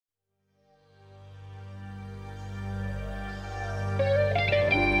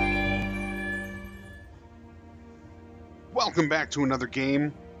Welcome back to another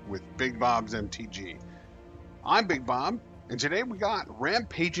game with Big Bob's MTG. I'm Big Bob, and today we got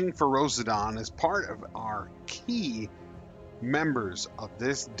Rampaging Ferocidon as part of our key members of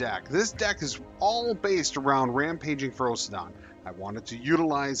this deck. This deck is all based around Rampaging Ferocidon. I wanted to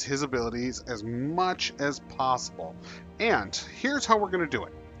utilize his abilities as much as possible. And here's how we're going to do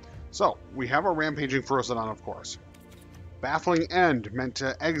it. So, we have our Rampaging Ferocidon, of course. Baffling End, meant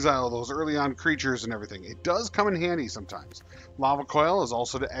to exile those early on creatures and everything. It does come in handy sometimes. Lava Coil is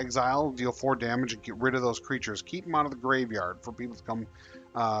also to exile, deal 4 damage, and get rid of those creatures. Keep them out of the graveyard for people to come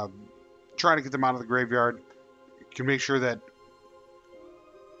try to get them out of the graveyard. You can make sure that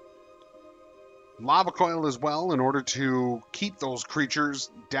Lava Coil as well in order to keep those creatures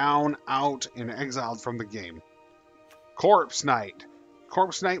down, out, and exiled from the game. Corpse Knight.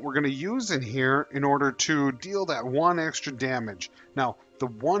 Corpse Knight we're going to use in here in order to deal that 1 extra damage. Now, the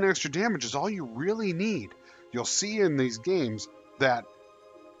 1 extra damage is all you really need. You'll see in these games that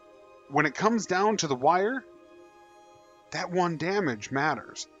when it comes down to the wire, that 1 damage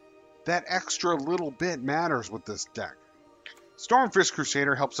matters. That extra little bit matters with this deck. Stormfist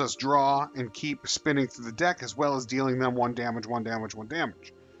Crusader helps us draw and keep spinning through the deck as well as dealing them 1 damage, 1 damage, 1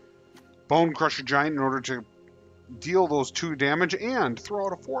 damage. Bonecrusher Giant in order to deal those 2 damage and throw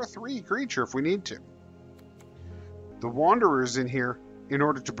out a 4/3 creature if we need to. The Wanderer's in here in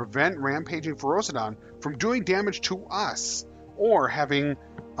order to prevent Rampaging Ferocidon from doing damage to us or having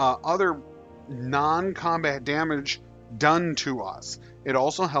other non-combat damage done to us. It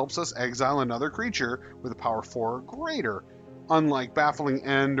also helps us exile another creature with a power 4 or greater, unlike Baffling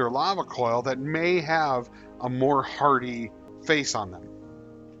End or Lava Coil that may have a more hardy face on them.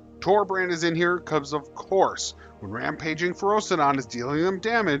 Torbran is in here because, of course, when Rampaging Ferocidon is dealing them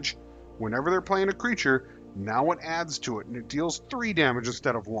damage, whenever they're playing a creature, now it adds to it, and it deals 3 damage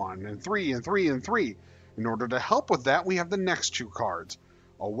instead of 1, and 3, and 3, and 3. In order to help with that, we have the next 2 cards.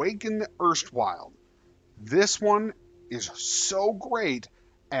 Awaken the Erstwild. This one is so great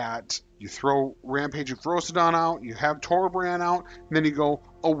at, you throw Rampaging Ferocidon out, you have Torbran out, and then you go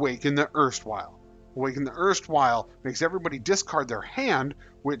Awaken the Erstwild. Awaken the Erstwhile makes everybody discard their hand,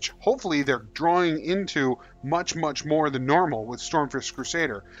 which hopefully they're drawing into much, much more than normal with Stormfist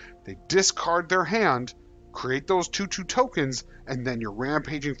Crusader. They discard their hand, create those 2/2 tokens, and then your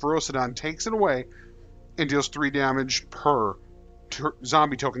Rampaging Ferocidon takes it away and deals 3 damage per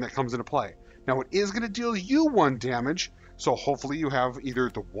zombie token that comes into play. Now it is going to deal you 1 damage, so hopefully you have either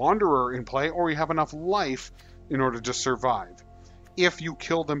the Wanderer in play or you have enough life in order to survive. If you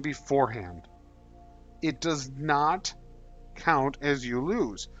kill them beforehand, it does not count as you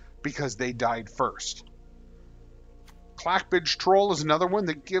lose because they died first. Clackbridge Troll is another one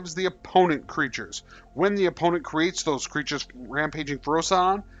that gives the opponent creatures. When the opponent creates those creatures, Rampaging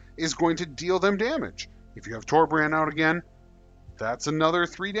Ferocidon is going to deal them damage. If you have Torbran out again, that's another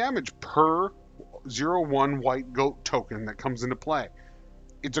 3 damage per 0/1 white goat token that comes into play.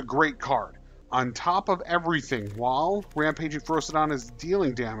 It's a great card. On top of everything, while Rampaging Ferocidon is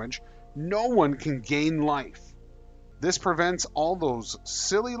dealing damage, no one can gain life. This prevents all those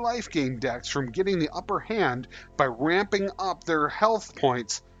silly life gain decks from getting the upper hand by ramping up their health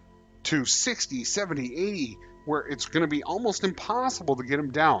points to 60, 70, 80, where it's going to be almost impossible to get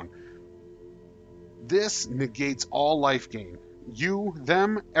them down. This negates all life gain. You,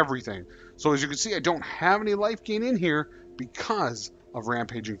 them, everything. So as you can see, I don't have any life gain in here because of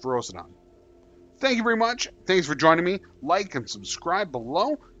Rampaging Ferocidon. Thank you very much. Thanks for joining me. Like and subscribe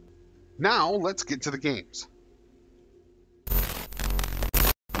below. Now, let's get to the games.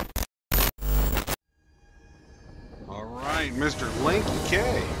 Alright, Mr. Lanky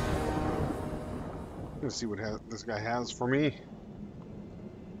K. Let's see what this guy has for me.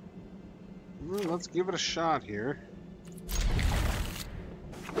 Well, let's give it a shot here.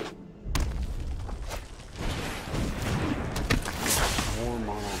 More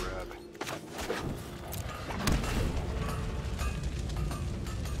mono red.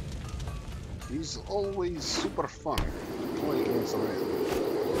 He's always super fun to play against him.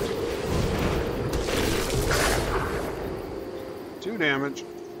 2 damage.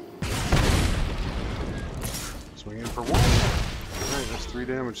 Swinging for 1. Alright, that's 3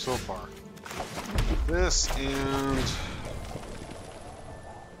 damage so far. This and...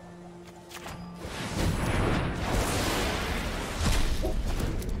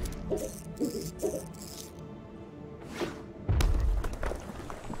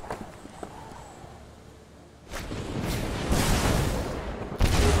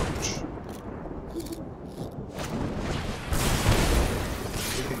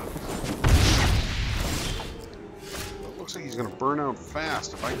 going to burn out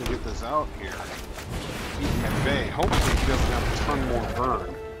fast if I can get this out here. Keep him at bay. Hopefully he doesn't have a ton more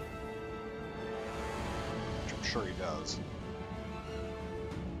burn. Which I'm sure he does.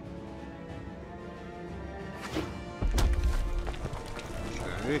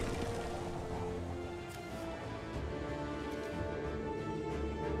 Okay.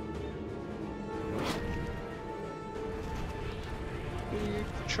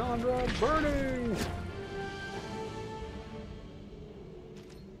 Keep Chandra burning!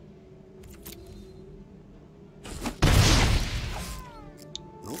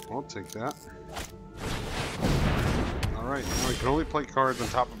 I'll take that. Alright, now he can only play cards on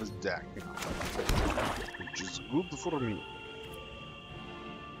top of his deck. Which is good for me.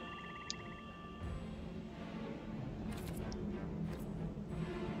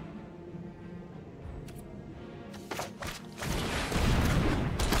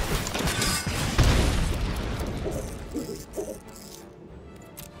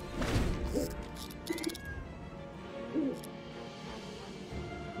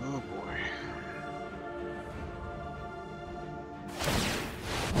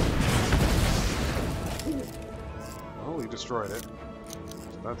 Destroyed it.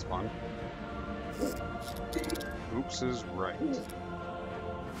 So that's fun. Oops is right.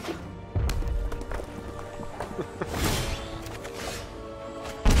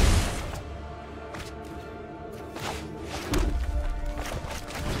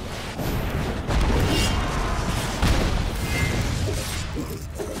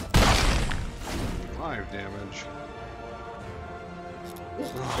 5 damage.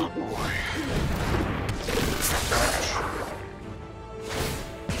 Oh boy.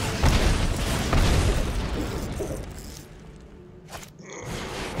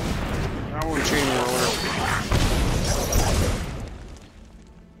 That one chain roller.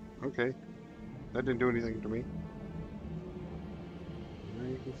 Okay. That didn't do anything to me.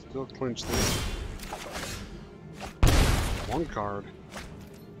 You can still clinch this. One card.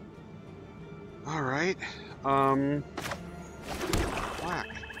 Alright. Black.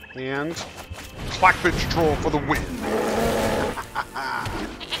 And Clackbridge Troll for the win.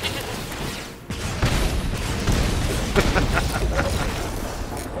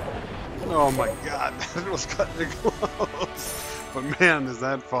 Oh my god, that was cutting it close. But man, is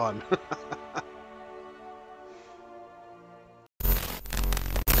that fun.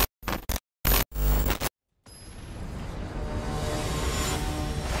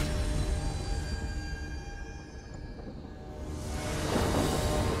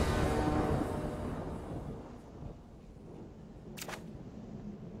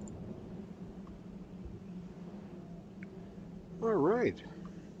 Alright.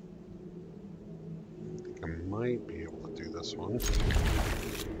 I think I might be able to do this one.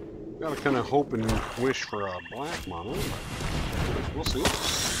 Gotta kind of hope and wish for a black mono, but we'll see.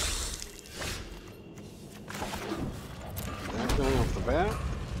 That going off the bat.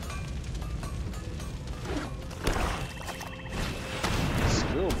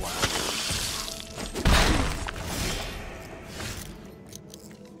 Still black.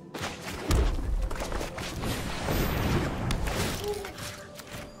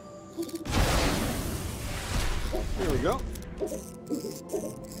 There we go.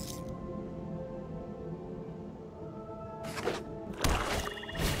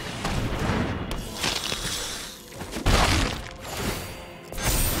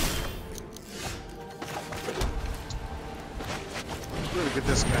 We're gonna get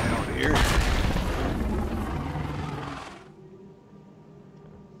this guy out of here.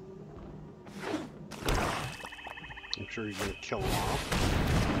 I'm sure he's gonna kill him off.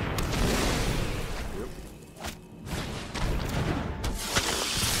 Yep.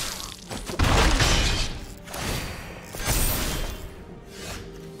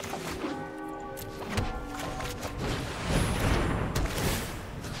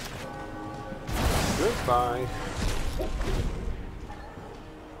 Goodbye.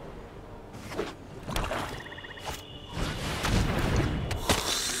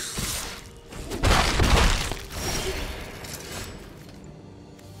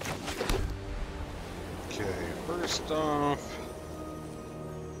 Okay, first off,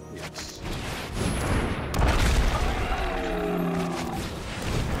 yes.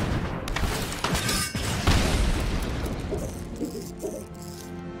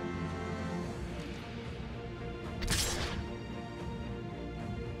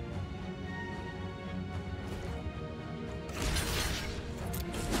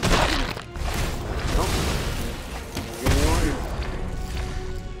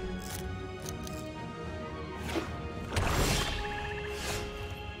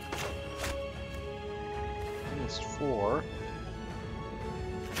 Four.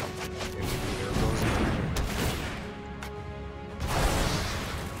 There goes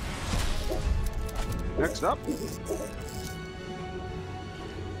the next up.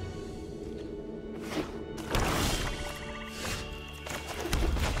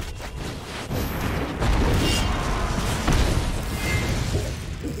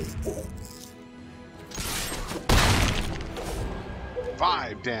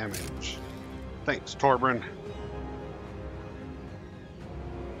 Damage. Thanks, Torbran.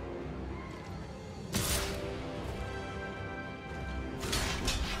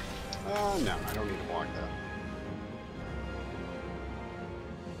 No, I don't need to block that.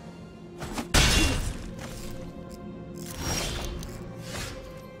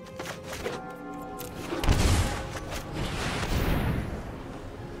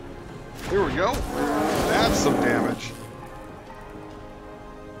 Here we go. That's some damage.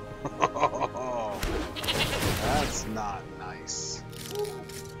 That's not nice.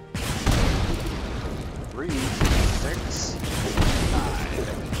 3, 6, 9.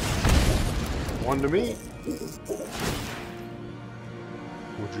 1 to me.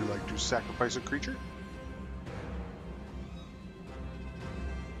 Would you like to sacrifice a creature?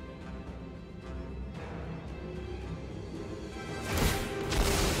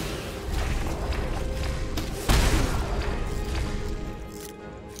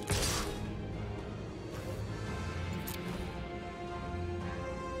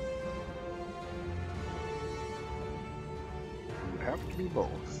 Have to be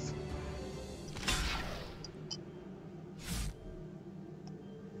both.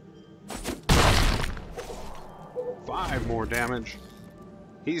 Five more damage.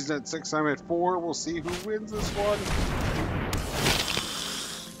 He's at 6, I'm at 4. We'll see who wins this one.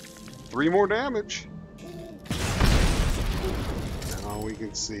 3 more damage. Now we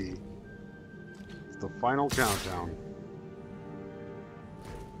can see. It's the final countdown.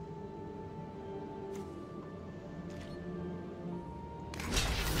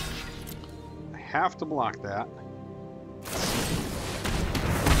 Have to block that.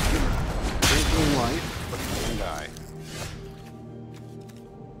 Drinking life, but he can die.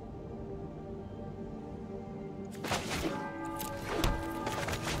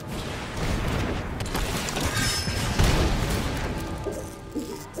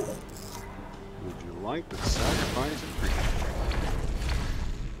 Would you like to sacrifice a creature?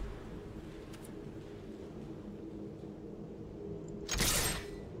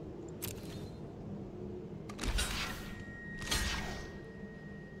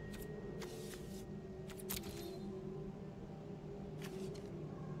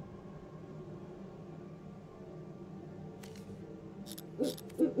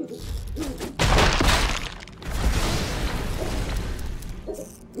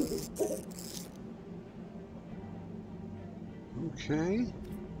 Okay.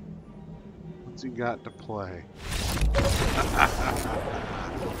 What's he got to play?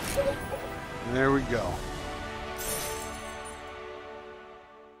 There we go.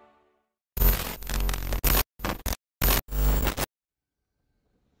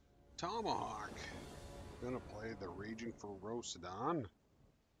 Tomahawk. Gonna play the Raging Ferocidon.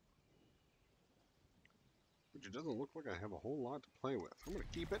 Which it doesn't look like I have a whole lot to play with. I'm gonna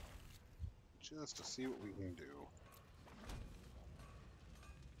keep it just to see what we can do.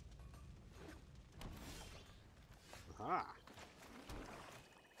 Aha!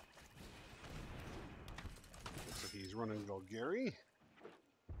 Looks like he's running Golgari.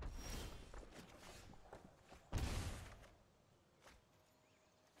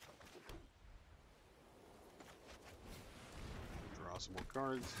 Draw some more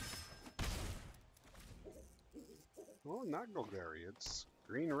cards. Well, not Golgari, it's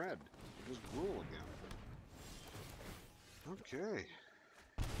green-red. Just Gruul again. Okay.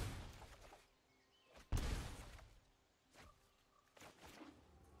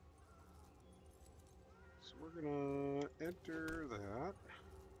 So we're gonna enter that.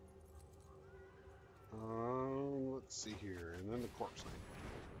 Let's see here, and then the Corpse Knight.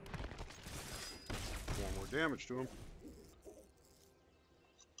 4 more damage to him.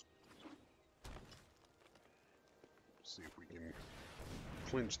 See if we can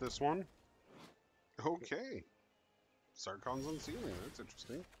clinch this one. Okay. Sarkon's Unsealing, that's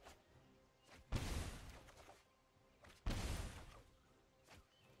interesting.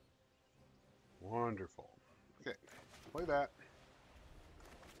 Wonderful. Okay, play that.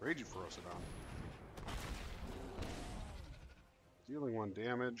 Raging Ferocidon. Dealing 1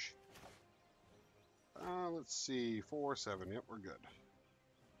 damage. Let's see, 4, 7. Yep, we're good.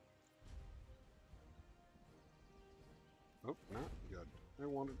 Oh, not good. I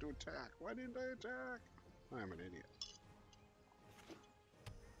wanted to attack. Why didn't I attack? I'm an idiot.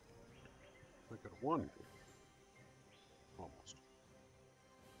 I could have won. Almost.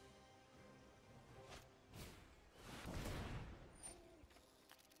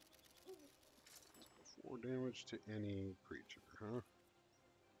 4 damage to any creature, huh?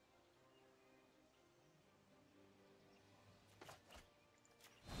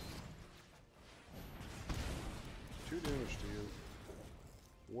 Two damage to you.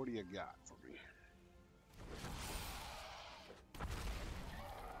 What do you got for me?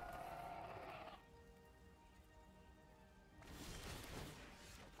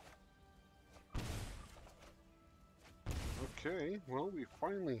 Okay, well, we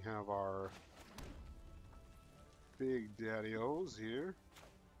finally have our big daddy-os here.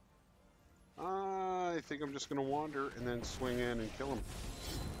 I think I'm just going to wander and then swing in and kill him.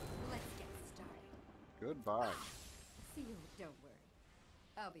 Let's get started. Goodbye. See you, don't worry.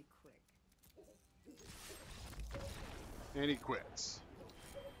 I'll be quick. And he quits.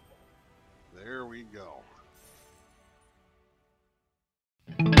 There we go.